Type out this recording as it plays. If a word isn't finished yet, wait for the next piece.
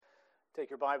Take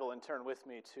your Bible and turn with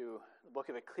me to the book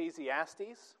of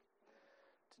Ecclesiastes.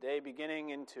 Today, beginning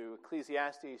into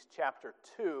Ecclesiastes chapter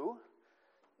 2,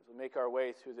 as we make our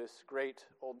way through this great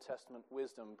Old Testament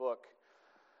wisdom book.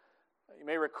 You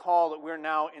may recall that we're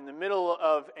now in the middle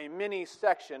of a mini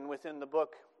section within the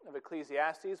book of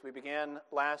Ecclesiastes. We began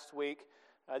last week.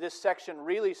 This section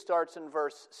really starts in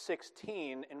verse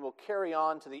 16 and will carry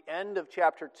on to the end of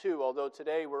chapter 2, although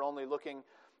today we're only looking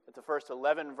at the first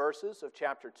 11 verses of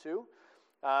chapter 2.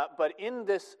 But in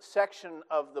this section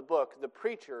of the book, the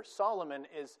preacher, Solomon,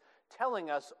 is telling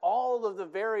us all of the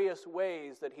various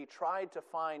ways that he tried to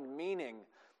find meaning,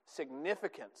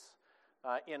 significance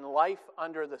in life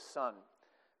under the sun.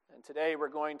 And today we're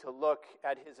going to look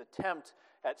at his attempt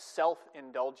at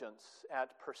self-indulgence,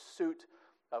 at pursuit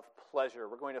of pleasure.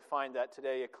 We're going to find that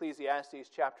today,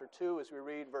 Ecclesiastes chapter 2, as we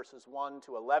read verses 1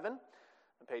 to 11,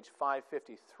 on page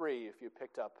 553, if you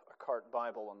picked up a cart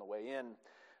Bible on the way in.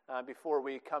 Before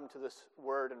we come to this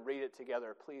word and read it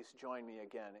together, please join me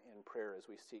again in prayer as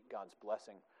we seek God's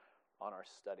blessing on our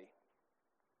study.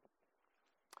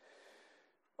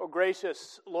 Oh,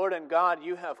 gracious Lord and God,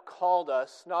 you have called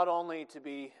us not only to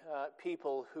be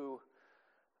people who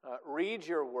read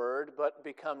your word, but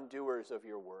become doers of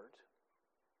your word.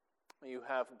 You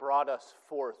have brought us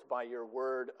forth by your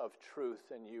word of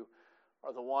truth, and you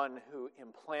are the one who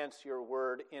implants your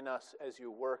word in us as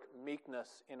you work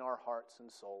meekness in our hearts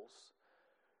and souls.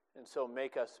 And so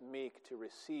make us meek to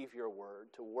receive your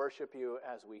word, to worship you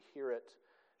as we hear it,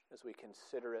 as we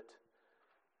consider it,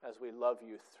 as we love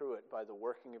you through it by the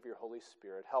working of your Holy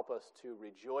Spirit. Help us to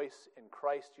rejoice in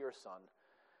Christ your Son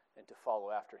and to follow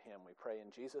after him. We pray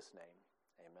in Jesus' name,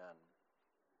 amen.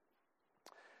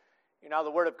 Now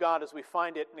the word of God as we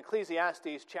find it in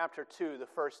Ecclesiastes chapter 2, the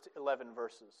first 11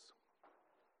 verses.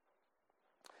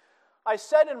 I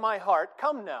said in my heart,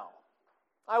 come now,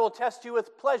 I will test you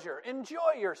with pleasure.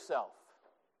 Enjoy yourself.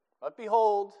 But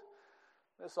behold,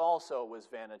 this also was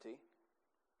vanity.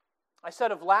 I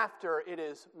said of laughter, it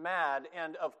is mad,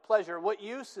 and of pleasure, what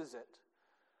use is it?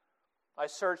 I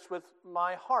searched with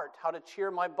my heart how to cheer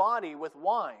my body with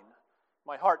wine,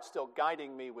 my heart still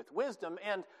guiding me with wisdom,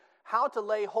 and how to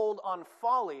lay hold on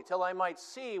folly till I might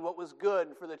see what was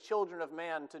good for the children of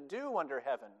man to do under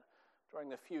heaven during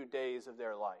the few days of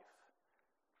their life.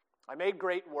 I made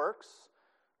great works.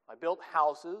 I built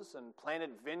houses and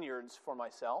planted vineyards for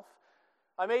myself.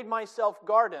 I made myself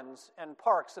gardens and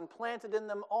parks and planted in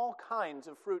them all kinds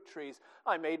of fruit trees.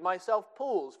 I made myself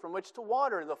pools from which to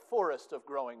water the forest of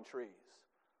growing trees.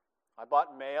 I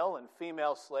bought male and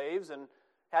female slaves and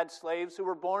had slaves who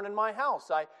were born in my house.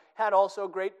 I had also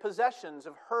great possessions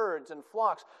of herds and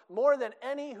flocks, more than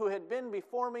any who had been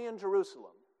before me in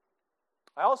Jerusalem.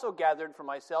 I also gathered for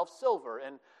myself silver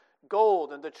and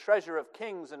gold and the treasure of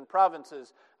kings and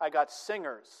provinces. I got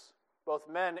singers, both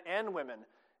men and women,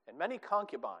 and many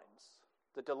concubines,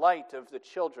 the delight of the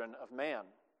children of man.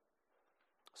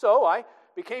 So I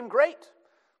became great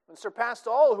and surpassed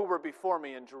all who were before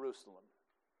me in Jerusalem.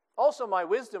 Also my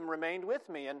wisdom remained with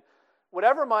me, and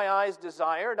whatever my eyes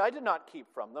desired, I did not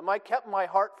keep from them. I kept my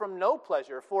heart from no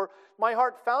pleasure, for my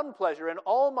heart found pleasure in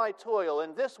all my toil,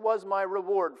 and this was my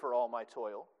reward for all my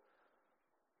toil.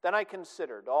 Then I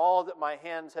considered all that my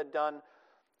hands had done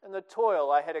and the toil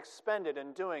I had expended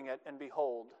in doing it, and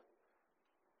behold,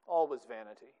 all was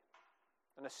vanity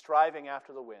and a striving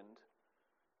after the wind.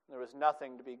 There was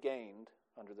nothing to be gained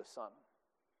under the sun.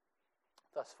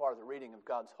 Thus far, the reading of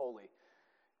God's holy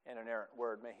and inerrant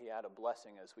word. May he add a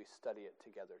blessing as we study it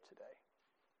together today.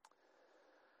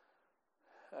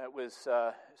 It was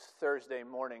Thursday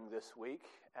morning this week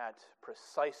at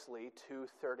precisely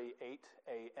 2:38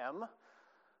 a.m.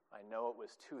 I know it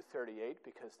was 2:38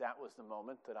 because that was the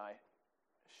moment that I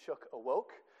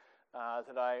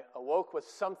awoke with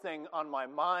something on my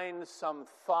mind, some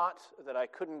thought that I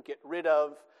couldn't get rid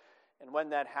of, and when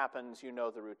that happens, you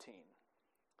know the routine.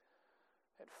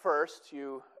 At first,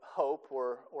 you hope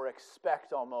or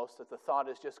expect almost that the thought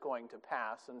is just going to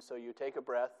pass, and so you take a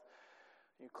breath,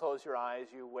 you close your eyes,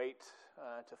 you wait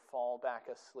to fall back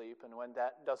asleep, and when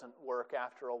that doesn't work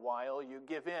after a while, you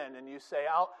give in and you say,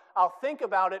 I'll think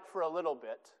about it for a little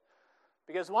bit,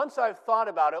 because once I've thought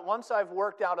about it, once I've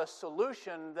worked out a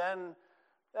solution, then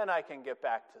I can get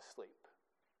back to sleep.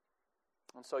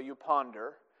 And so you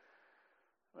ponder.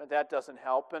 That doesn't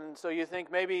help, and so you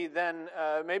think maybe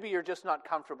you're just not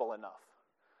comfortable enough.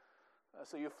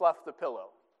 So you fluff the pillow,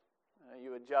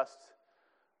 you adjust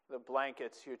the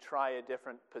blankets, you try a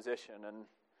different position, and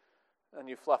then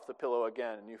you fluff the pillow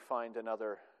again, and you find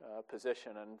another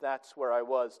position, and that's where I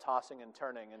was, tossing and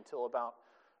turning until about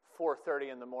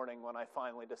 4:30 in the morning when I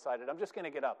finally decided I'm just going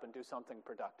to get up and do something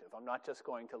productive. I'm not just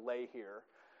going to lay here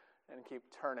and keep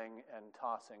turning and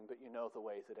tossing, but you know the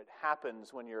way that it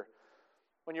happens when you're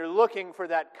looking for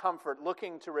that comfort,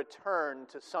 looking to return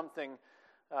to something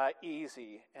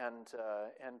easy and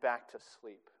back to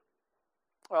sleep.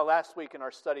 Well, last week in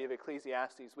our study of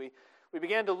Ecclesiastes, we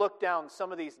began to look down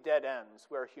some of these dead ends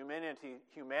where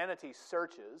humanity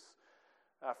searches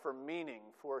for meaning,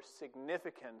 for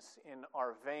significance in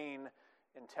our vain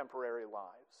and temporary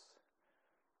lives.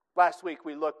 Last week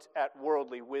we looked at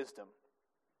worldly wisdom.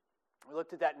 We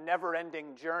looked at that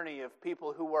never-ending journey of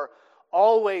people who were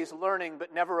always learning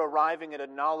but never arriving at a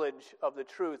knowledge of the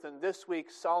truth. And this week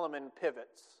Solomon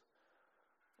pivots.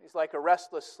 He's like a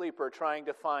restless sleeper trying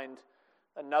to find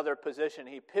another position.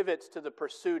 He pivots to the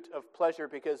pursuit of pleasure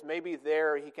because maybe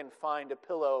there he can find a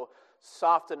pillow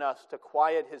soft enough to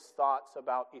quiet his thoughts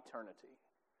about eternity.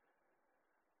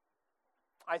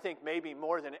 I think maybe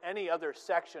more than any other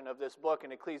section of this book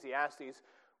in Ecclesiastes,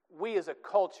 we as a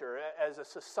culture, as a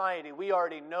society, we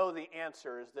already know the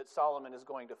answers that Solomon is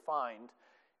going to find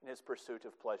in his pursuit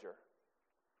of pleasure.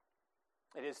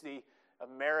 It is the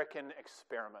American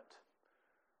experiment,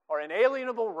 our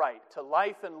inalienable right to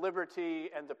life and liberty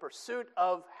and the pursuit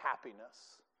of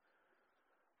happiness.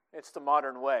 It's the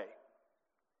modern way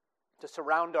to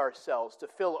surround ourselves, to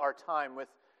fill our time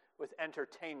with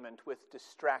entertainment, with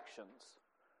distractions,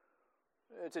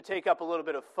 to take up a little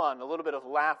bit of fun, a little bit of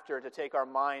laughter, to take our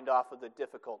mind off of the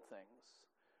difficult things.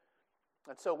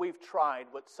 And so we've tried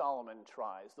what Solomon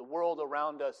tries. The world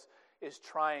around us is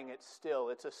trying it still.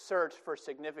 It's a search for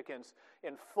significance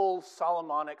in full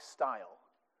Solomonic style.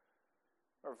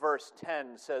 Or verse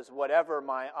 10 says, "Whatever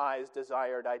my eyes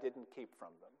desired, I didn't keep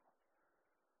from them."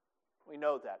 We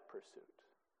know that pursuit.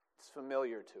 It's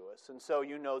familiar to us, and so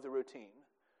you know the routine.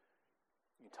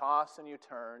 You toss and you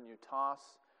turn, you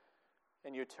toss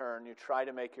and you turn, you try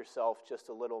to make yourself just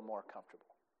a little more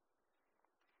comfortable.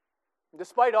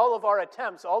 Despite all of our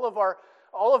attempts, all of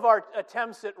our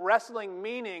attempts at wresting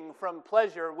meaning from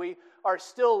pleasure, we are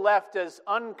still left as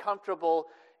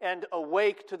uncomfortable and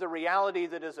awake to the reality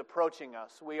that is approaching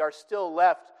us. We are still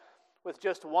left with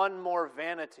just one more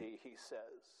vanity, he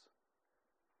says.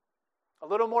 A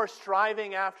little more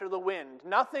striving after the wind.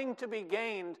 Nothing to be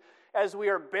gained as we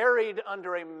are buried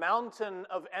under a mountain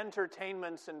of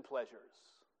entertainments and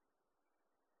pleasures.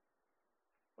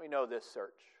 We know this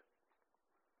search.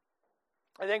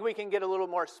 I think we can get a little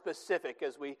more specific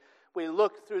as we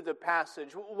look through the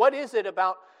passage. What is it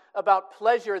about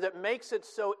pleasure that makes it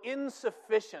so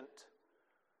insufficient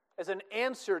as an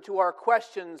answer to our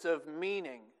questions of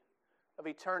meaning, of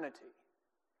eternity?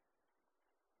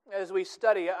 As we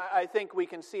study, I think we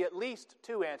can see at least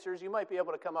two answers. You might be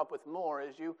able to come up with more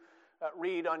as you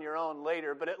read on your own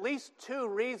later, but at least two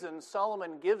reasons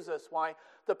Solomon gives us why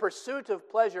the pursuit of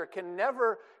pleasure can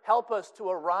never help us to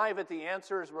arrive at the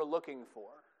answers we're looking for.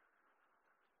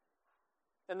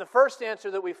 And the first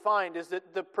answer that we find is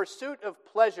that the pursuit of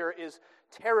pleasure is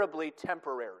terribly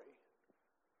temporary.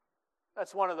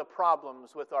 That's one of the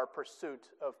problems with our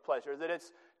pursuit of pleasure, that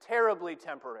it's terribly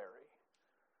temporary.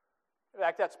 In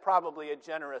fact, that's probably a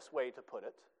generous way to put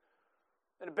it.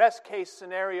 In a best case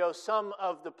scenario, some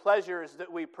of the pleasures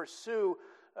that we pursue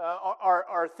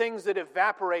are things that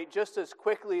evaporate just as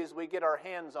quickly as we get our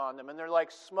hands on them. And they're like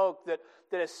smoke that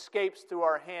escapes through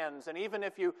our hands. And even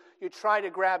if you try to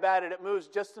grab at it, it moves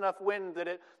just enough wind that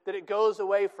it goes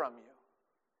away from you.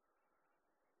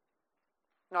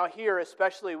 Now here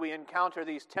especially we encounter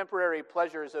these temporary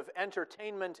pleasures of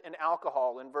entertainment and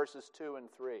alcohol in verses 2 and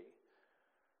 3.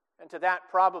 And to that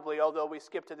probably, although we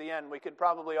skip to the end, we could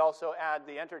probably also add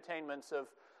the entertainments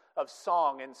of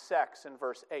song and sex in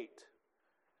verse 8.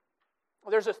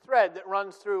 There's a thread that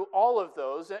runs through all of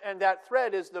those, and that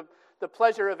thread is the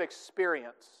pleasure of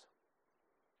experience.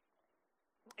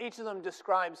 Each of them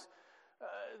describes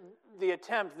the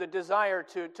attempt, the desire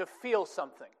to feel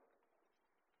something,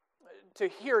 to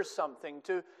hear something,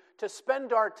 to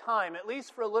spend our time, at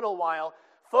least for a little while,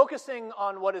 focusing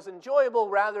on what is enjoyable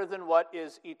rather than what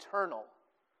is eternal.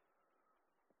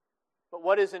 But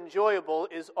what is enjoyable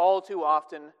is all too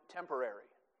often temporary.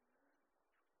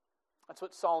 That's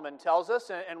what Solomon tells us,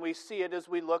 and we see it as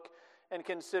we look and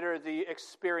consider the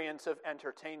experience of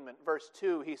entertainment. Verse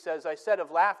 2, he says, "I said of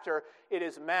laughter, it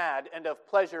is mad, and of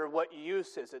pleasure, what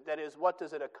use is it?" That is, what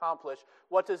does it accomplish?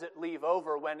 What does it leave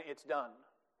over when it's done?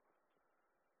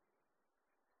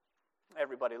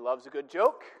 Everybody loves a good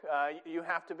joke. You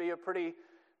have to be a pretty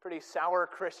sour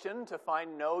Christian to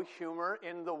find no humor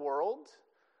in the world.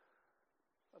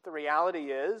 But the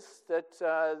reality is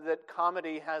that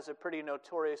comedy has a pretty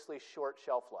notoriously short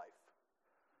shelf life.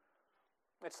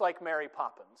 It's like Mary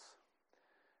Poppins.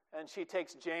 And she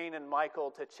takes Jane and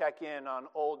Michael to check in on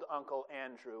old Uncle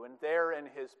Andrew. And there in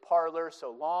his parlor,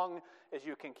 so long as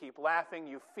you can keep laughing,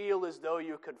 you feel as though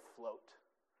you could float.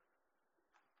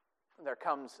 And there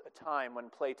comes a time when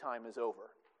playtime is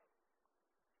over.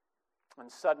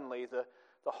 And suddenly the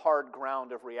hard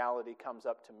ground of reality comes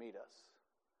up to meet us.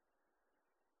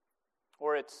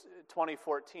 Or it's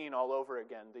 2014 all over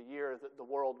again, the year that the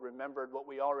world remembered what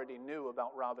we already knew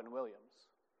about Robin Williams.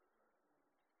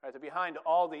 Right, that behind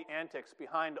all the antics,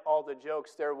 behind all the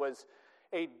jokes, there was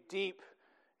a deep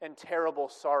and terrible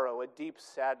sorrow, a deep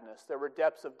sadness. There were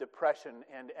depths of depression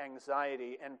and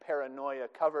anxiety and paranoia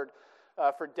covered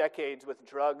for decades with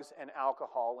drugs and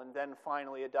alcohol, and then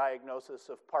finally a diagnosis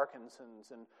of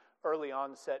Parkinson's and early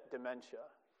onset dementia.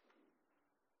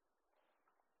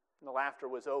 And the laughter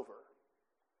was over,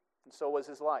 and so was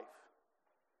his life.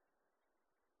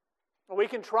 We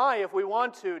can try, if we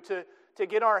want to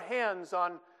get our hands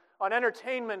on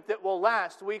entertainment that will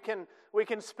last. We can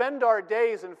spend our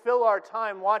days and fill our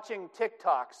time watching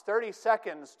TikToks, 30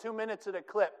 seconds, 2 minutes at a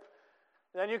clip.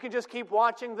 Then you can just keep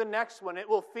watching the next one. It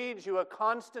will feed you a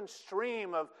constant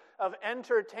stream of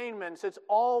entertainments. It's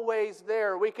always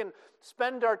there. We can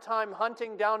spend our time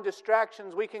hunting down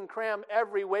distractions. We can cram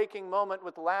every waking moment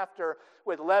with laughter,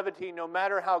 with levity, no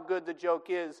matter how good the joke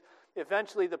is.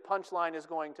 Eventually the punchline is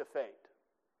going to fade.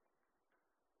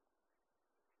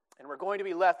 And we're going to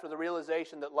be left with the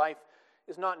realization that life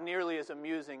is not nearly as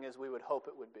amusing as we would hope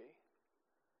it would be.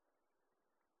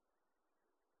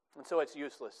 And so it's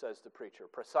useless, says the preacher,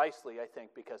 precisely, I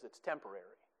think, because it's temporary.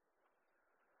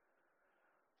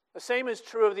 The same is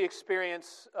true of the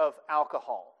experience of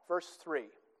alcohol. Verse 3. He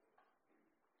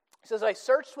says, I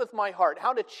searched with my heart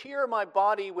how to cheer my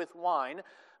body with wine,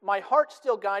 my heart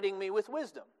still guiding me with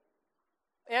wisdom,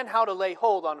 and how to lay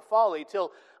hold on folly,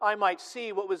 till I might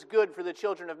see what was good for the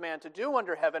children of man to do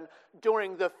under heaven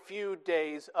during the few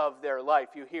days of their life.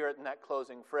 You hear it in that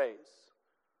closing phrase.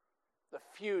 The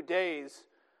few days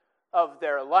of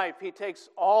their life. He takes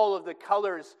all of the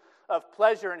colors of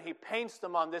pleasure and he paints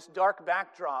them on this dark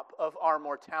backdrop of our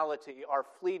mortality, our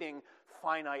fleeting,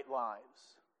 finite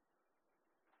lives.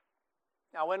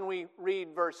 Now, when we read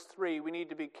verse 3, we need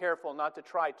to be careful not to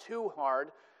try too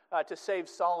hard to save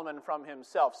Solomon from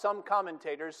himself. Some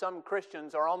commentators, some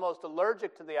Christians are almost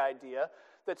allergic to the idea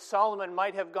that Solomon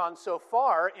might have gone so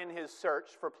far in his search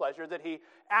for pleasure that he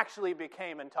actually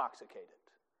became intoxicated.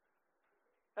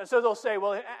 And so they'll say,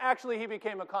 well, actually he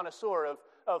became a connoisseur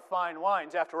of fine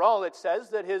wines. After all, it says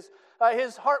that his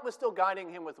heart was still guiding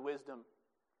him with wisdom.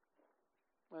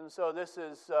 And so this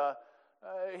is,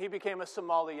 he became a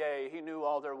sommelier. He knew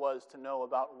all there was to know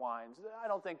about wines. I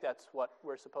don't think that's what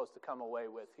we're supposed to come away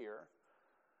with here.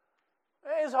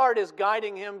 His heart is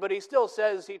guiding him, but he still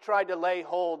says he tried to lay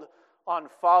hold on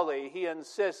folly. He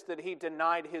insists that he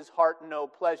denied his heart no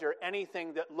pleasure.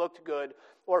 Anything that looked good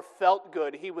or felt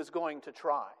good, he was going to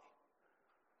try.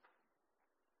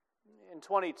 In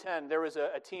 2010, there was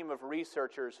a team of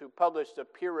researchers who published a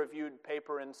peer-reviewed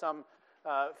paper in some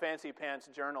fancy pants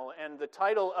journal, and the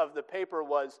title of the paper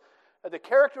was The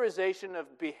Characterization of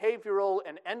Behavioral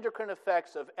and Endocrine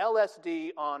Effects of LSD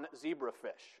on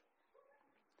Zebrafish.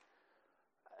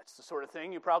 That's the sort of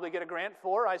thing you probably get a grant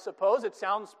for, I suppose. It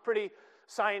sounds pretty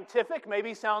scientific,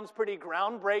 maybe sounds pretty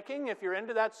groundbreaking if you're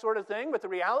into that sort of thing, but the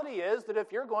reality is that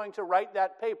if you're going to write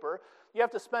that paper, you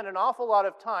have to spend an awful lot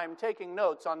of time taking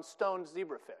notes on stoned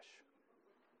zebrafish.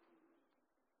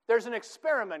 There's an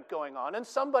experiment going on, and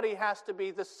somebody has to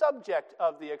be the subject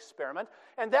of the experiment,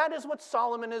 and that is what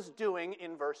Solomon is doing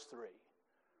in verse 3.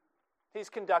 He's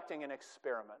conducting an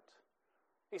experiment.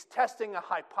 He's testing a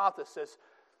hypothesis.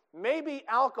 Maybe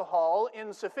alcohol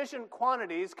in sufficient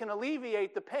quantities can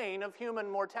alleviate the pain of human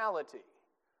mortality.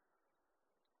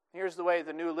 Here's the way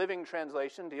the New Living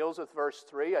Translation deals with verse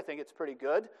 3. I think it's pretty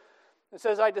good. It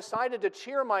says, I decided to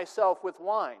cheer myself with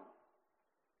wine.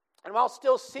 And while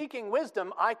still seeking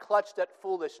wisdom, I clutched at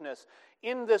foolishness.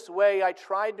 In this way, I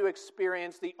tried to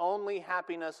experience the only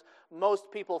happiness most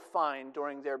people find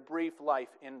during their brief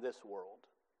life in this world.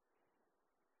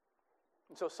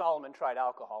 And so Solomon tried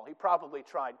alcohol. He probably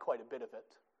tried quite a bit of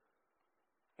it.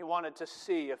 He wanted to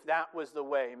see if that was the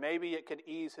way. Maybe it could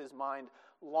ease his mind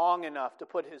long enough to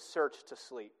put his search to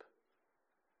sleep.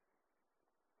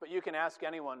 But you can ask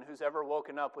anyone who's ever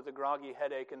woken up with a groggy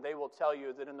headache, and they will tell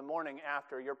you that in the morning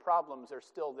after, your problems are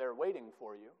still there waiting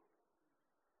for you.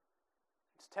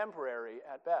 It's temporary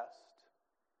at best.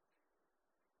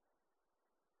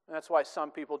 And that's why some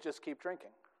people just keep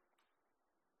drinking.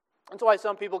 That's why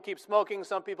some people keep smoking,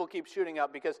 some people keep shooting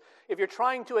up, because if you're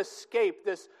trying to escape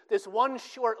this one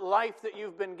short life that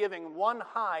you've been giving, one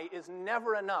high is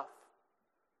never enough.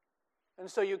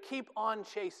 And so you keep on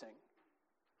chasing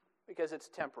because it's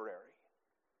temporary.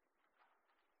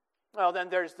 Well, then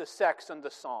there's the sex and the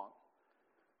song.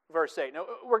 Verse 8. Now,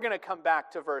 we're going to come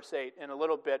back to verse 8 in a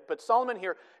little bit, but Solomon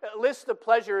here lists the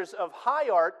pleasures of high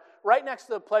art right next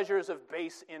to the pleasures of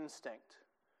base instinct.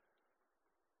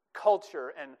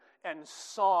 Culture and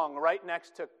song right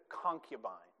next to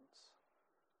concubines.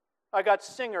 I got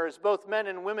singers, both men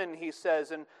and women, he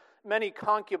says, and many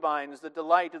concubines, the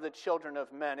delight of the children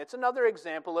of men. It's another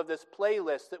example of this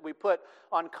playlist that we put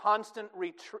on constant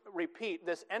repeat,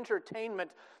 this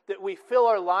entertainment that we fill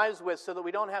our lives with so that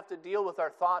we don't have to deal with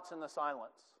our thoughts in the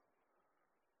silence.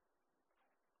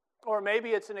 Or maybe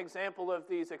it's an example of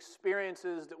these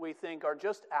experiences that we think are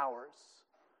just ours,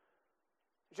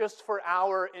 just for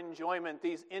our enjoyment,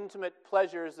 these intimate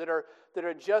pleasures that are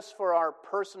just for our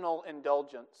personal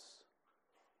indulgence.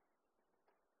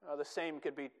 The same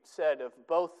could be said of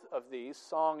both of these,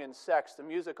 song and sex. The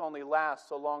music only lasts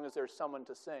so long as there's someone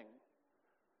to sing.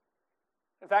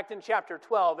 In fact, in chapter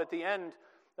 12, at the end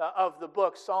of the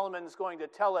book, Solomon's going to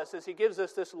tell us, as he gives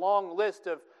us this long list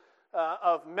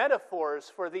of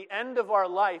metaphors for the end of our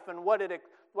life and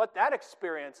what that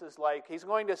experience is like, he's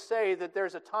going to say that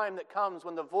there's a time that comes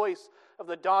when the voice of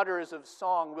the daughters of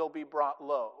song will be brought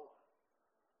low.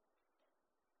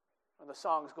 And the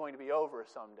song's going to be over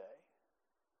someday.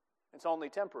 It's only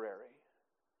temporary.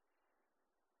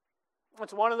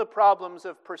 It's one of the problems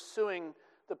of pursuing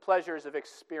the pleasures of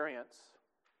experience.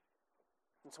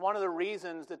 It's one of the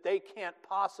reasons that they can't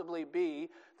possibly be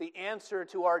the answer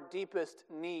to our deepest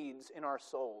needs in our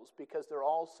souls, because they're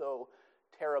also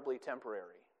terribly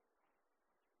temporary.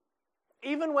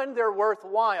 Even when they're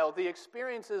worthwhile, the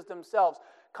experiences themselves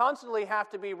constantly have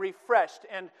to be refreshed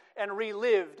and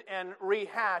relived and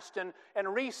rehashed and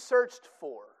researched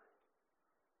for.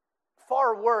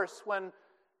 Far worse when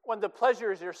the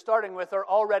pleasures you're starting with are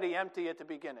already empty at the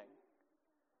beginning.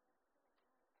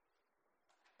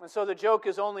 And so the joke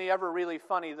is only ever really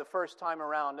funny the first time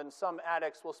around, and some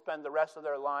addicts will spend the rest of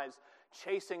their lives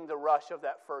chasing the rush of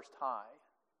that first high.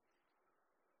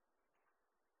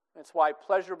 It's why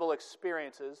pleasurable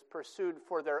experiences pursued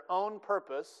for their own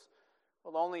purpose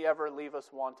will only ever leave us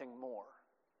wanting more.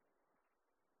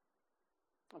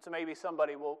 And so maybe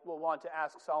somebody will want to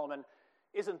ask Solomon,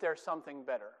 isn't there something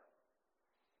better?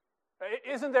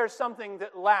 Isn't there something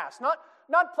that lasts?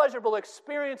 Not pleasurable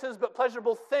experiences, but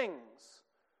pleasurable things.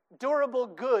 Durable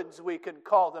goods, we could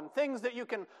call them. Things that you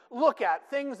can look at,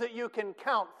 things that you can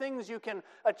count, things you can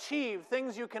achieve,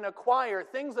 things you can acquire,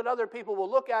 things that other people will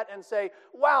look at and say,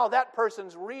 wow, that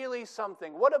person's really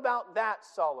something. What about that,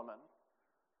 Solomon?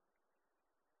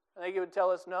 And they would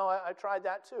tell us, no, I tried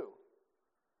that too.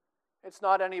 It's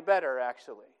not any better,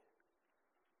 actually.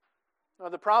 Now,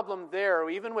 the problem there,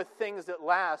 even with things that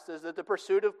last, is that the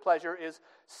pursuit of pleasure is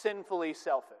sinfully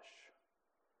selfish.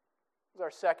 That's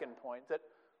our second point, that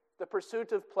the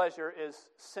pursuit of pleasure is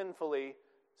sinfully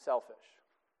selfish.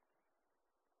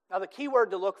 Now, the key word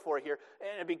to look for here,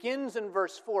 and it begins in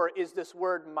verse 4, is this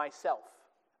word myself.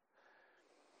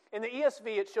 In the ESV,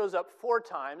 it shows up 4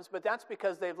 times, but that's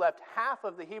because they've left half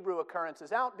of the Hebrew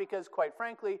occurrences out because, quite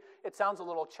frankly, it sounds a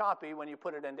little choppy when you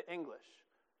put it into English.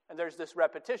 And there's this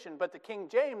repetition, but the King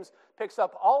James picks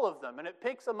up all of them, and it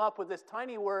picks them up with this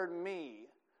tiny word, me.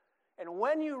 And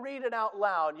when you read it out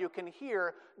loud, you can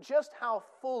hear just how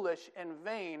foolish and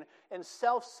vain and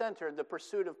self-centered the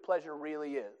pursuit of pleasure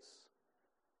really is.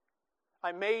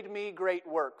 I made me great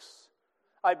works.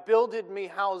 I builded me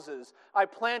houses. I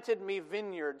planted me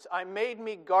vineyards. I made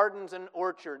me gardens and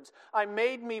orchards. I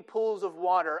made me pools of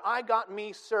water. I got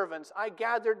me servants. I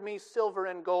gathered me silver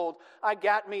and gold. I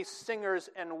got me singers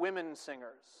and women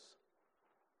singers.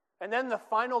 And then the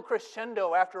final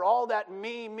crescendo after all that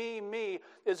me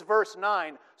is verse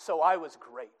 9. So I was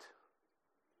great.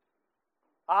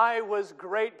 I was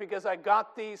great because I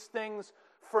got these things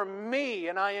for me,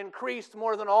 and I increased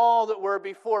more than all that were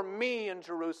before me in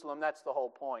Jerusalem. That's the whole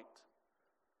point.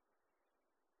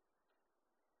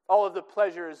 All of the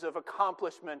pleasures of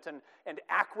accomplishment and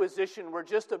acquisition were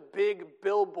just a big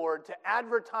billboard to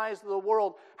advertise to the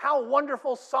world how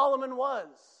wonderful Solomon was.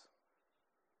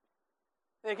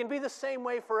 And it can be the same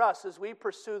way for us as we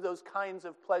pursue those kinds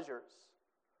of pleasures.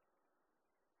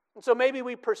 And so maybe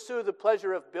we pursue the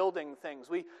pleasure of building things.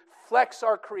 We flex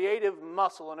our creative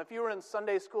muscle. And if you were in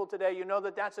Sunday school today, you know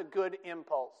that that's a good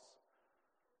impulse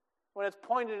when it's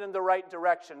pointed in the right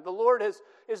direction. The Lord is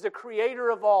the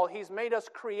creator of all. He's made us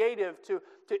creative to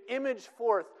image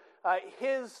forth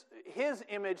His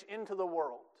image into the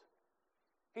world.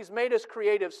 He's made us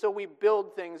creative, so we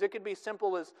build things. It could be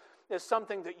simple as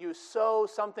something that you sew,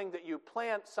 something that you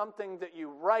plant, something that you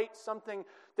write, something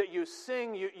that you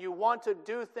sing. You want to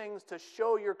do things to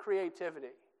show your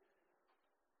creativity.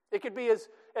 It could be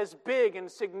as big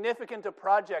and significant a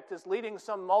project as leading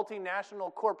some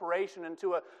multinational corporation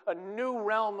into a new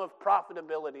realm of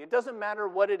profitability. It doesn't matter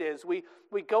what it is. We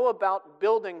go about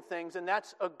building things, and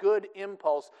that's a good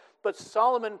impulse. But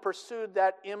Solomon pursued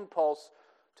that impulse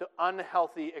to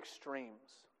unhealthy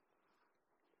extremes.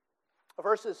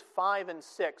 Verses 5 and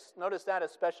 6, notice that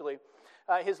especially.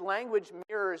 His language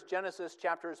mirrors Genesis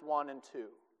chapters 1 and 2. You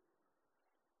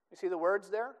see the words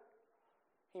there?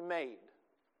 He made.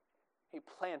 He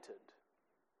planted.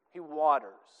 He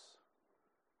waters.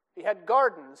 He had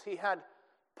gardens. He had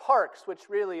parks, which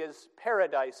really is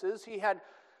paradises. He had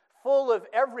full of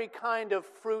every kind of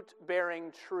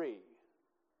fruit-bearing tree.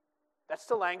 That's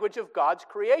the language of God's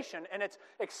creation, and it's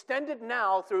extended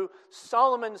now through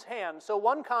Solomon's hand. So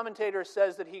one commentator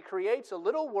says that he creates a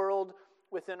little world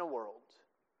within a world.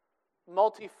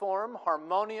 Multiform,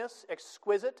 harmonious,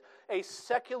 exquisite, a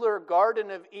secular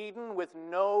Garden of Eden with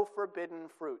no forbidden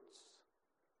fruits.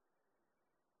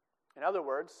 In other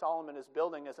words, Solomon is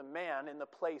building as a man in the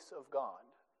place of God.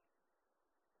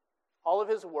 All of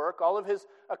his work, all of his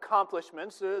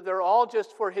accomplishments, they're all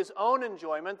just for his own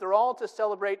enjoyment. They're all to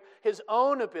celebrate his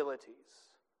own abilities.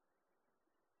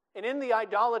 And in the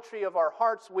idolatry of our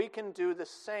hearts, we can do the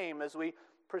same as we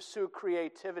pursue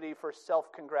creativity for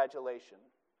self-congratulation.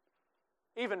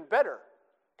 Even better,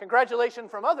 congratulation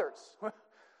from others.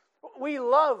 We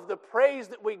love the praise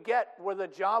that we get for the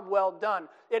job well done.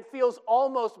 It feels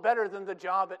almost better than the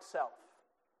job itself.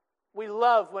 We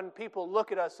love when people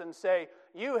look at us and say,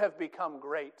 "You have become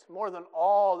great, more than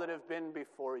all that have been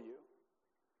before you."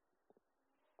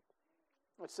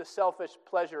 It's the selfish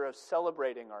pleasure of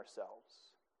celebrating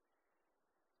ourselves.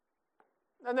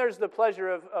 And there's the pleasure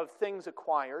of things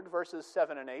acquired, verses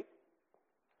 7 and 8.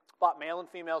 Bought male and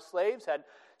female slaves, had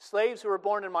slaves who were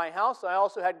born in my house. I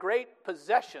also had great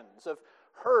possessions of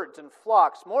herds and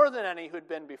flocks, more than any who'd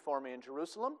been before me in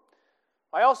Jerusalem.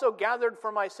 I also gathered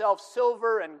for myself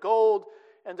silver and gold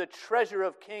and the treasure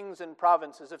of kings and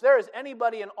provinces. If there is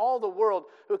anybody in all the world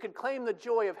who could claim the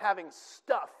joy of having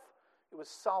stuff, it was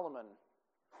Solomon.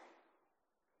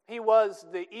 He was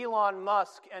the Elon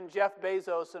Musk and Jeff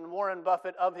Bezos and Warren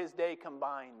Buffett of his day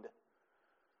combined.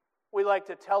 We like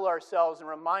to tell ourselves and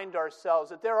remind ourselves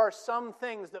that there are some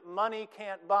things that money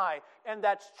can't buy, and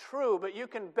that's true, but you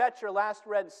can bet your last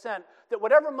red cent that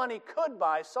whatever money could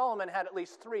buy, Solomon had at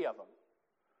least 3 of them.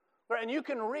 And you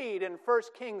can read in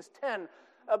 1 Kings 10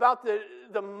 about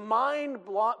the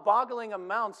mind-boggling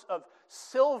amounts of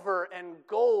silver and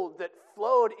gold that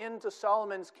flowed into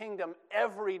Solomon's kingdom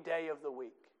every day of the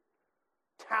week.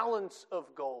 Talents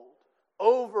of gold,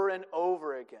 over and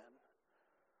over again.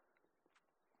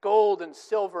 Gold and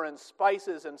silver and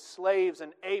spices and slaves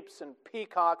and apes and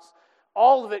peacocks,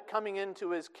 all of it coming into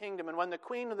his kingdom. And when the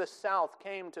queen of the south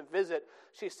came to visit,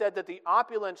 she said that the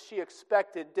opulence she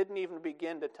expected didn't even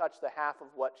begin to touch the half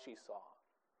of what she saw.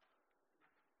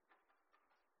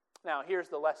 Now, here's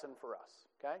the lesson for us,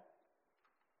 okay?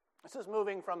 This is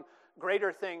moving from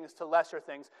greater things to lesser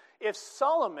things. If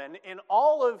Solomon, in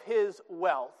all of his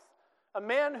wealth, a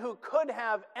man who could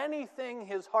have anything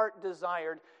his heart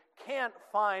desired, can't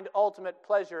find ultimate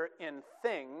pleasure in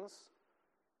things,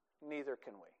 neither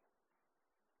can we.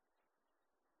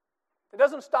 It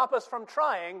doesn't stop us from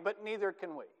trying, but neither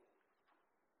can we.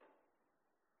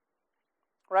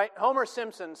 Right? Homer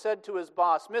Simpson said to his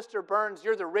boss, "Mr. Burns,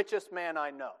 you're the richest man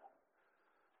I know."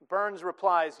 Burns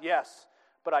replies, "Yes,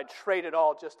 but I'd trade it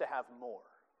all just to have more."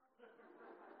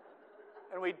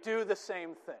 And we do the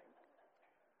same thing.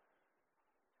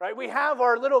 Right? We have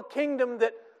our little kingdom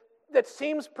that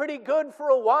seems pretty good for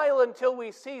a while until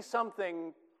we see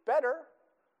something better,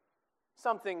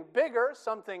 something bigger,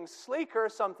 something sleeker,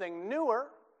 something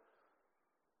newer,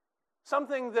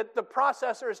 something that the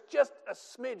processor is just a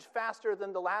smidge faster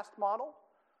than the last model.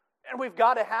 And we've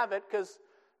got to have it because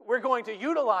we're going to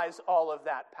utilize all of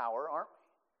that power, aren't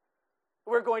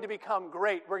we? We're going to become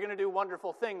great. We're going to do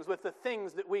wonderful things with the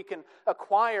things that we can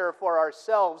acquire for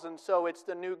ourselves. And so it's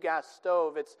the new gas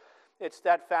stove, it's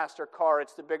that faster car,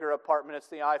 it's the bigger apartment, it's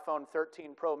the iPhone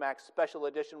 13 Pro Max special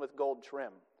edition with gold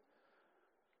trim.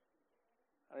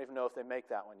 I don't even know if they make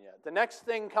that one yet. The next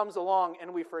thing comes along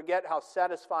and we forget how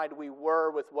satisfied we were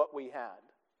with what we had.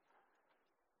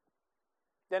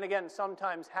 Then again,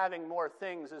 sometimes having more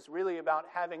things is really about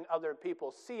having other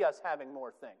people see us having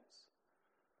more things.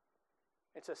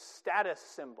 It's a status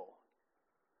symbol.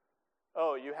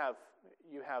 Oh, you have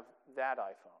that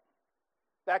iPhone.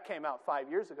 That came out 5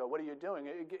 years ago. What are you doing?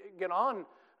 Get on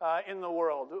in the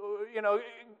world.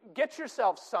 Get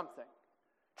yourself something.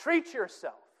 Treat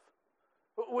yourself.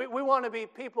 We want to be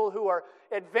people who are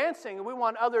advancing, and we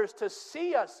want others to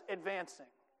see us advancing.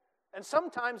 And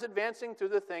sometimes advancing through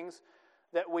the things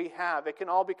that we have. It can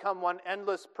all become one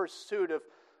endless pursuit of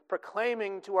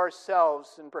proclaiming to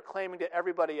ourselves and proclaiming to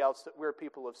everybody else that we're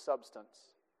people of substance.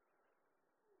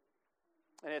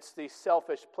 And it's the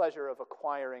selfish pleasure of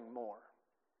acquiring more.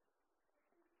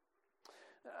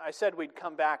 I said we'd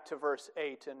come back to verse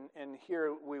 8, and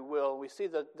here we will. We see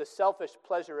the selfish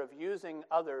pleasure of using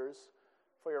others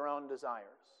for your own desires.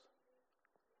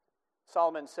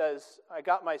 Solomon says, I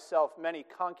got myself many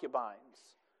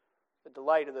concubines, the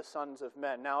delight of the sons of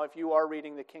men. Now, if you are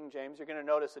reading the King James, you're going to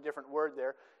notice a different word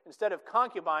there. Instead of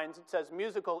concubines, it says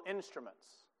musical instruments.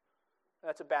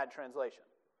 That's a bad translation.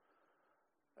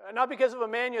 Not because of a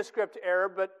manuscript error,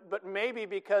 but maybe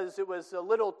because it was a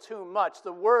little too much.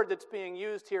 The word that's being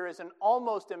used here is an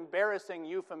almost embarrassing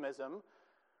euphemism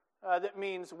that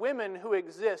means women who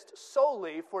exist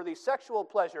solely for the sexual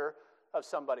pleasure of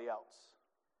somebody else.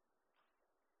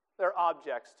 They're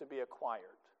objects to be acquired.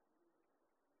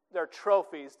 They're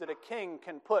trophies that a king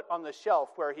can put on the shelf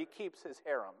where he keeps his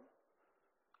harem.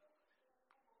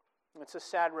 It's a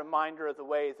sad reminder of the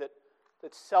way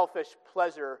that selfish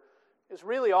pleasure is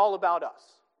really all about us.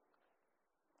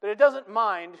 That it doesn't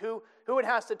mind who it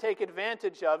has to take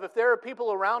advantage of. If there are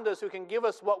people around us who can give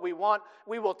us what we want,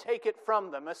 we will take it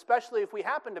from them, especially if we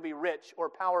happen to be rich or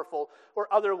powerful or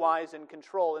otherwise in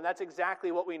control. And that's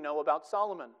exactly what we know about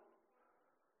Solomon.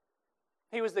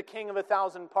 He was the king of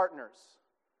 1,000 partners.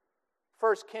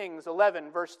 1 Kings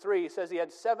 11, verse 3 says he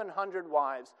had 700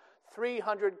 wives,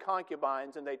 300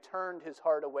 concubines, and they turned his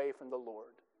heart away from the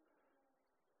Lord.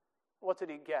 What did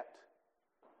he get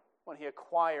when he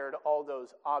acquired all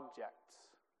those objects?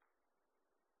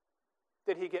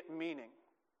 Did he get meaning?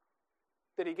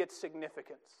 Did he get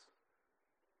significance?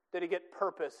 Did he get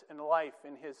purpose in life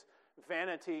in his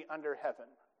vanity under heaven?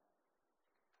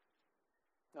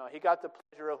 No, he got the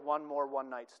pleasure of one more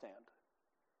one-night stand.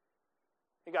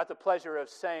 He got the pleasure of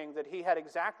saying that he had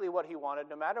exactly what he wanted,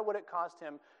 no matter what it cost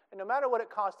him, and no matter what it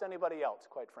cost anybody else,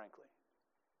 quite frankly.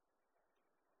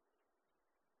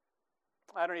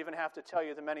 I don't even have to tell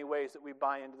you the many ways that we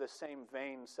buy into the same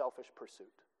vain, selfish pursuit.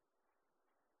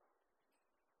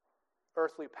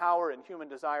 Earthly power and human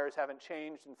desires haven't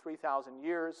changed in 3,000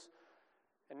 years,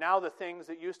 and now the things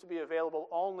that used to be available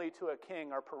only to a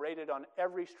king are paraded on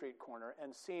every street corner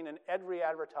and seen in every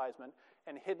advertisement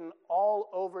and hidden all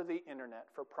over the internet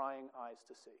for prying eyes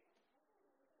to see.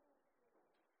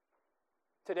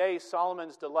 Today,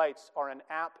 Solomon's delights are an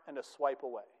app and a swipe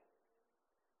away.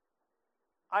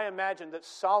 I imagine that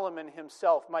Solomon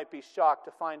himself might be shocked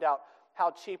to find out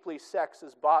how cheaply sex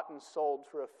is bought and sold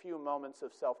for a few moments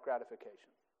of self-gratification.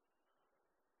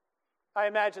 I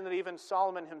imagine that even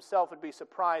Solomon himself would be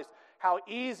surprised how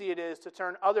easy it is to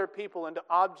turn other people into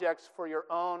objects for your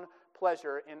own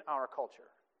pleasure in our culture.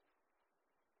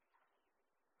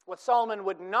 What Solomon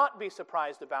would not be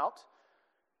surprised about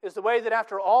is the way that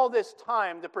after all this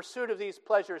time, the pursuit of these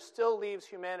pleasures still leaves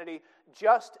humanity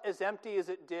just as empty as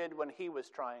it did when he was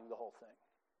trying the whole thing.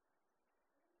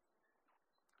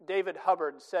 David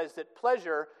Hubbard says that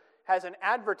pleasure has an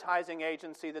advertising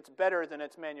agency that's better than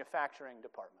its manufacturing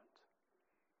department.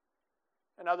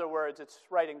 In other words, it's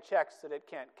writing checks that it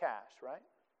can't cash, right?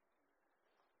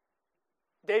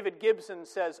 David Gibson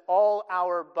says, all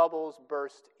our bubbles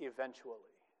burst eventually.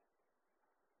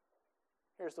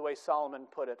 Here's the way Solomon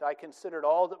put it. I considered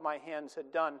all that my hands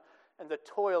had done and the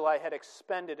toil I had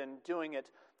expended in doing it,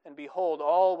 and behold,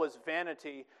 all was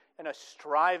vanity and a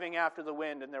striving after the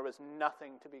wind, and there was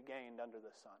nothing to be gained under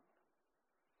the sun.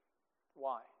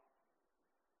 Why?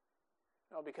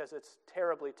 No, because it's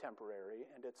terribly temporary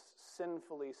and it's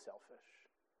sinfully selfish.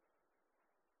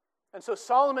 And so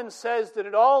Solomon says that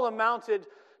it all amounted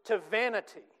to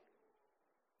vanity.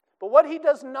 But what he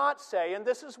does not say, and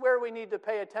this is where we need to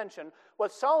pay attention,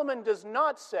 what Solomon does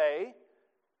not say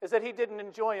is that he didn't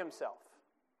enjoy himself.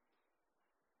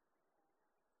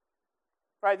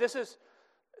 Right? This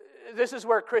is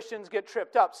where Christians get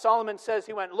tripped up. Solomon says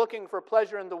he went looking for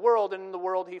pleasure in the world, and in the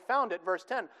world he found it. Verse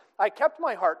 10, I kept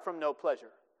my heart from no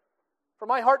pleasure, for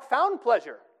my heart found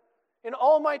pleasure in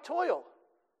all my toil.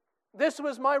 This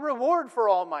was my reward for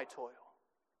all my toil.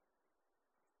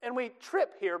 And we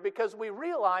trip here because we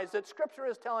realize that Scripture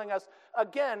is telling us,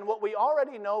 again, what we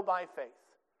already know by faith.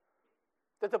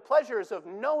 That the pleasures of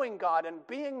knowing God and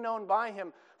being known by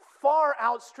Him far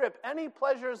outstrip any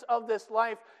pleasures of this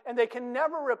life, and they can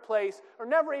never replace or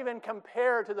never even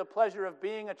compare to the pleasure of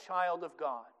being a child of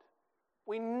God.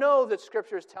 We know that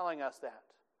Scripture is telling us that.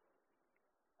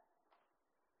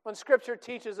 When Scripture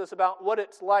teaches us about what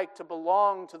it's like to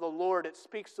belong to the Lord, it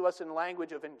speaks to us in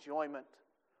language of enjoyment.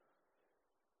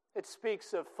 It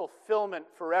speaks of fulfillment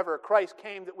forever. Christ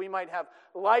came that we might have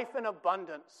life in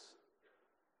abundance.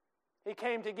 He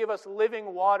came to give us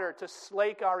living water to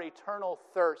slake our eternal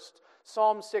thirst.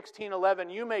 Psalm 16:11,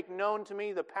 you make known to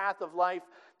me the path of life.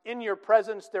 In your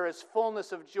presence there is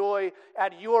fullness of joy.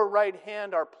 At your right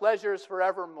hand are pleasures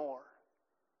forevermore.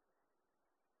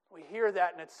 We hear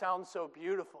that and it sounds so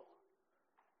beautiful.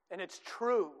 And it's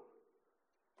true.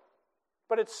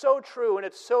 But it's so true and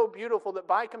it's so beautiful that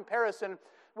by comparison,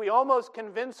 we almost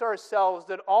convince ourselves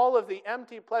that all of the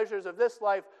empty pleasures of this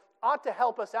life ought to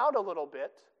help us out a little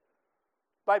bit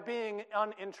by being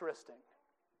uninteresting.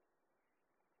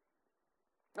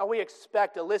 Now, we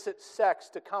expect illicit sex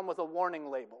to come with a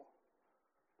warning label.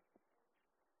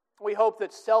 We hope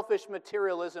that selfish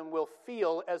materialism will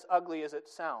feel as ugly as it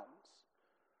sounds.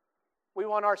 We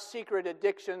want our secret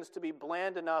addictions to be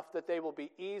bland enough that they will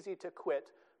be easy to quit,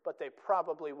 but they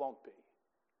probably won't be.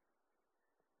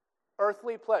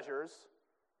 Earthly pleasures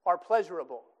are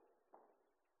pleasurable.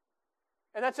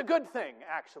 And that's a good thing,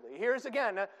 actually. Here's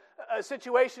again a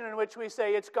situation in which we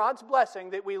say it's God's blessing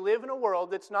that we live in a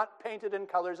world that's not painted in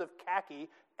colors of khaki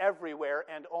everywhere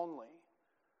and only.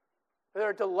 There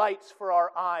are delights for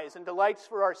our eyes and delights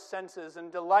for our senses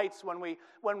and delights when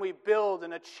we build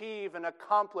and achieve and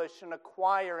accomplish and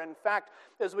acquire. In fact,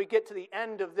 as we get to the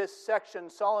end of this section,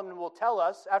 Solomon will tell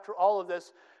us, after all of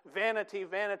this vanity,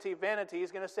 vanity, vanity,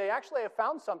 he's going to say, actually, I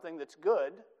found something that's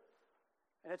good,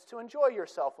 and it's to enjoy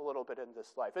yourself a little bit in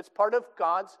this life. It's part of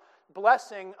God's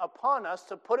blessing upon us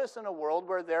to put us in a world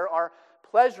where there are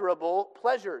pleasurable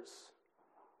pleasures.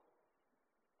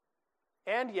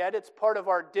 And yet, it's part of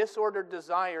our disordered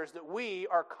desires that we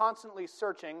are constantly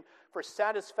searching for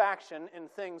satisfaction in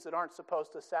things that aren't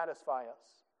supposed to satisfy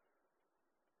us.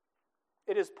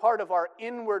 It is part of our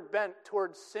inward bent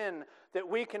towards sin that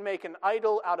we can make an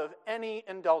idol out of any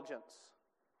indulgence.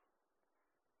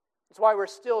 That's why we're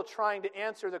still trying to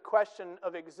answer the question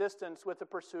of existence with the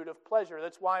pursuit of pleasure.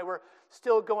 That's why we're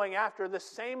still going after the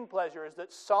same pleasures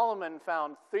that Solomon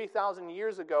found 3,000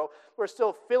 years ago. We're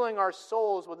still filling our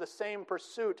souls with the same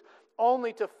pursuit,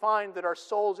 only to find that our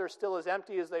souls are still as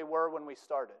empty as they were when we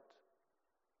started.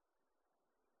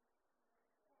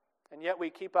 And yet we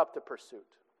keep up the pursuit.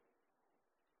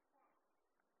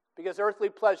 Because earthly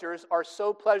pleasures are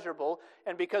so pleasurable,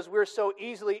 and because we're so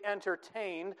easily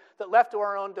entertained that left to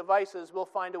our own devices, we'll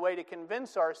find a way to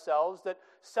convince ourselves that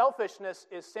selfishness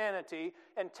is sanity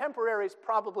and temporary is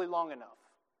probably long enough.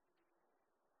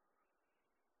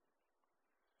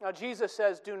 Now, Jesus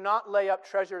says, do not lay up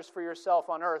treasures for yourself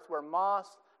on earth where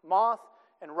moth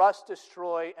and rust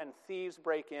destroy and thieves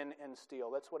break in and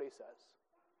steal. That's what he says.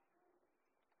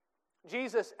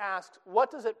 Jesus asks, what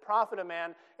does it profit a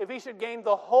man if he should gain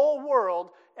the whole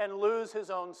world and lose his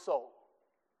own soul?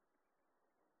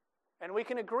 And we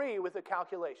can agree with the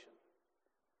calculation.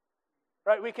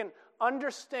 Right? We can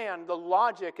understand the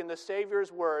logic in the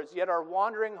Savior's words, yet our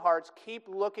wandering hearts keep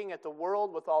looking at the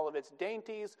world with all of its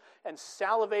dainties and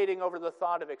salivating over the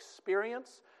thought of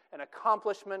experience and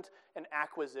accomplishment and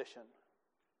acquisition.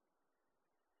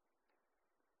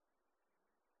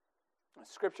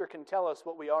 Scripture can tell us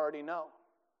what we already know.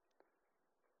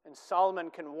 And Solomon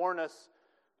can warn us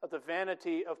of the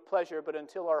vanity of pleasure, but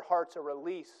until our hearts are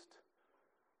released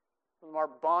from our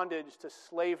bondage to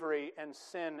slavery and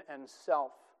sin and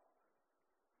self,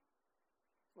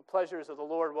 the pleasures of the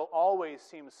Lord will always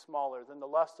seem smaller than the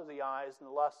lust of the eyes and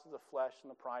the lust of the flesh and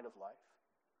the pride of life.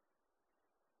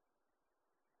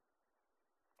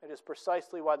 It is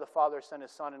precisely why the Father sent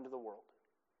His Son into the world.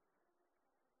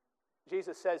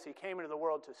 Jesus says He came into the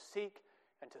world to seek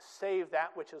and to save that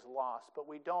which is lost, but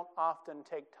we don't often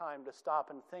take time to stop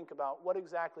and think about what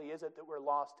exactly is it that we're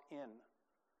lost in.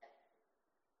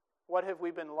 What have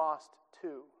we been lost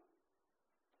to?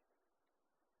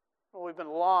 Well, we've been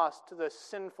lost to the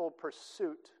sinful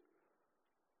pursuit,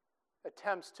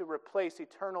 attempts to replace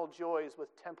eternal joys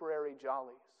with temporary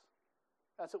jollies.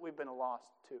 That's what we've been lost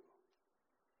to.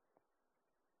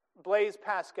 Blaise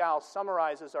Pascal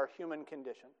summarizes our human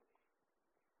condition.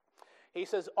 He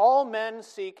says, all men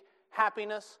seek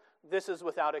happiness, this is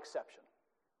without exception.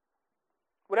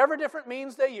 Whatever different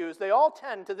means they use, they all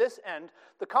tend to this end.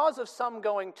 The cause of some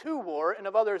going to war and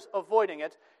of others avoiding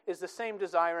it is the same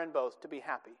desire in both, to be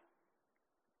happy.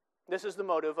 This is the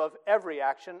motive of every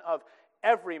action, of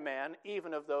every man,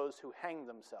 even of those who hang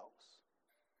themselves.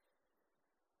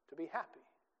 To be happy.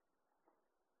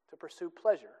 To pursue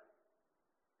pleasure.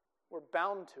 We're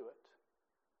bound to it.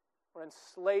 We're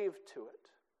enslaved to it.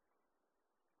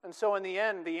 And so in the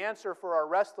end, the answer for our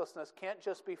restlessness can't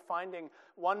just be finding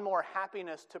one more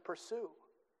happiness to pursue.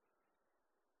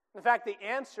 In fact, the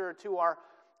answer to our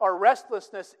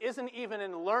restlessness isn't even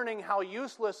in learning how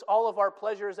useless all of our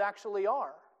pleasures actually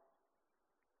are.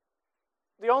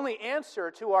 The only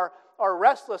answer to our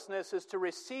restlessness is to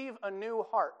receive a new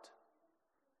heart.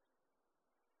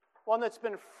 One that's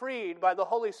been freed by the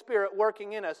Holy Spirit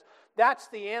working in us. That's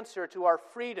the answer to our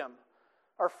freedom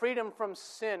from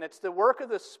sin. It's the work of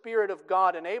the Spirit of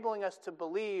God enabling us to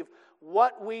believe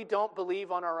what we don't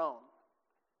believe on our own.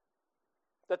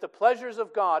 That the pleasures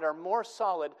of God are more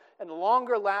solid and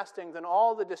longer lasting than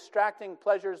all the distracting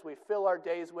pleasures we fill our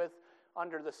days with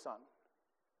under the sun.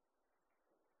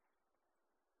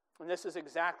 And this is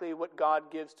exactly what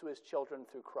God gives to His children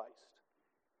through Christ.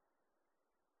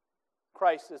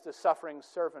 Christ is the suffering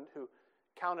servant who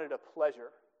counted a pleasure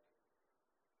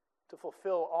to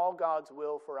fulfill all God's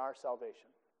will for our salvation.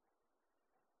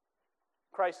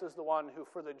 Christ is the one who,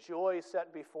 for the joy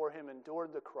set before Him,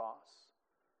 endured the cross,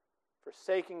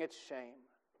 forsaking its shame.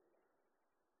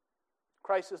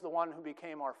 Christ is the one who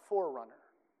became our forerunner,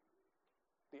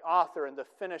 the author and the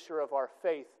finisher of our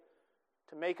faith,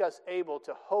 to make us able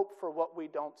to hope for what we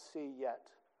don't see yet,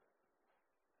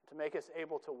 to make us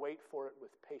able to wait for it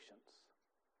with patience.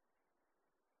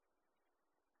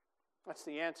 That's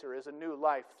the answer, is a new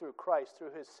life through Christ,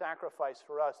 through His sacrifice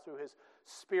for us, through His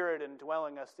Spirit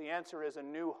indwelling us. The answer is a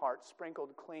new heart,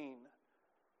 sprinkled clean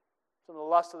from the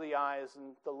lust of the eyes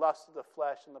and the lust of the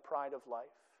flesh and the pride of life.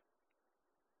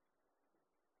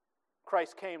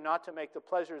 Christ came not to make the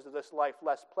pleasures of this life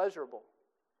less pleasurable.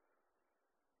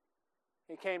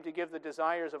 He came to give the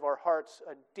desires of our hearts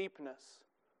a deepness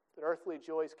that earthly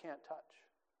joys can't touch.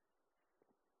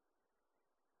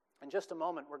 In just a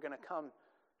moment, we're going to come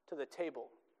to the table.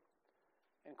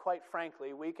 And quite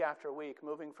frankly, week after week,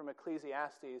 moving from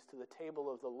Ecclesiastes to the table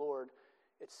of the Lord,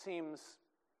 it seems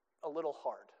a little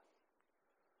hard.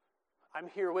 I'm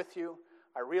here with you.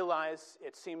 I realize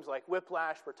it seems like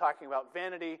whiplash. We're talking about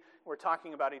vanity. We're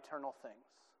talking about eternal things.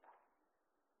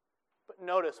 But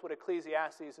notice what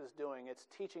Ecclesiastes is doing. It's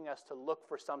teaching us to look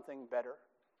for something better,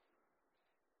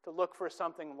 to look for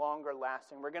something longer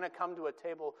lasting. We're going to come to a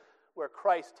table where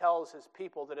Christ tells His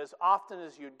people that as often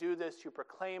as you do this, you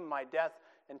proclaim my death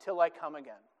until I come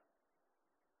again.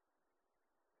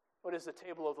 What is the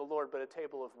table of the Lord but a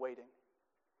table of waiting?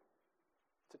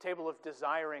 It's a table of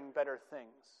desiring better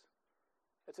things.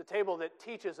 It's a table that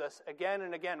teaches us again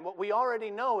and again what we already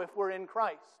know if we're in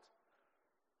Christ.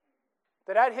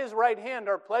 That at His right hand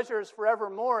are pleasures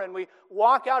forevermore, and we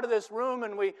walk out of this room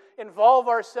and we involve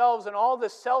ourselves in all the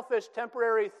selfish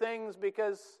temporary things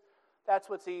because that's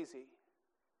what's easy.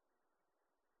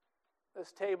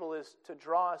 This table is to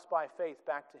draw us by faith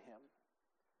back to Him,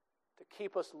 to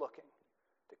keep us looking,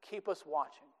 to keep us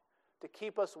watching, to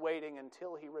keep us waiting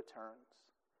until He returns,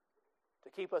 to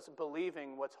keep us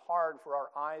believing what's hard for our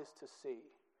eyes to see,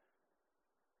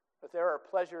 that there are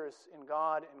pleasures in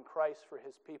God and Christ for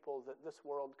His people that this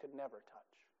world could never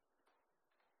touch.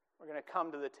 We're going to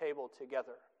come to the table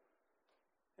together.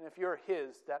 And if you're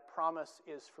His, that promise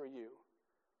is for you,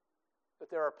 that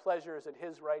there are pleasures at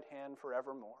His right hand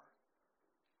forevermore.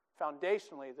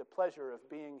 Foundationally, the pleasure of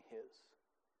being His.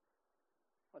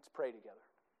 Let's pray together.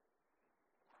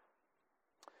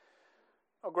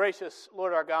 Oh, gracious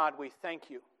Lord our God, we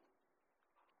thank You.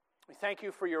 We thank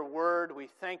You for Your word. We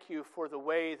thank You for the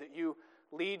way that You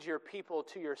lead Your people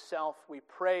to Yourself. We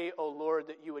pray, O Lord,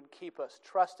 that You would keep us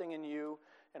trusting in You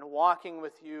and walking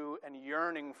with You and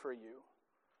yearning for You.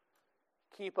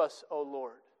 Keep us, O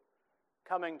Lord,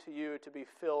 coming to You to be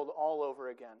filled all over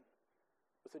again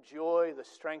with the joy, the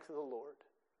strength of the Lord.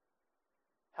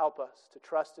 Help us to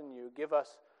trust in You. Give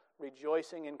us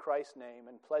rejoicing in Christ's name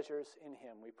and pleasures in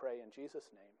Him, we pray in Jesus'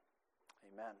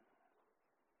 name. Amen.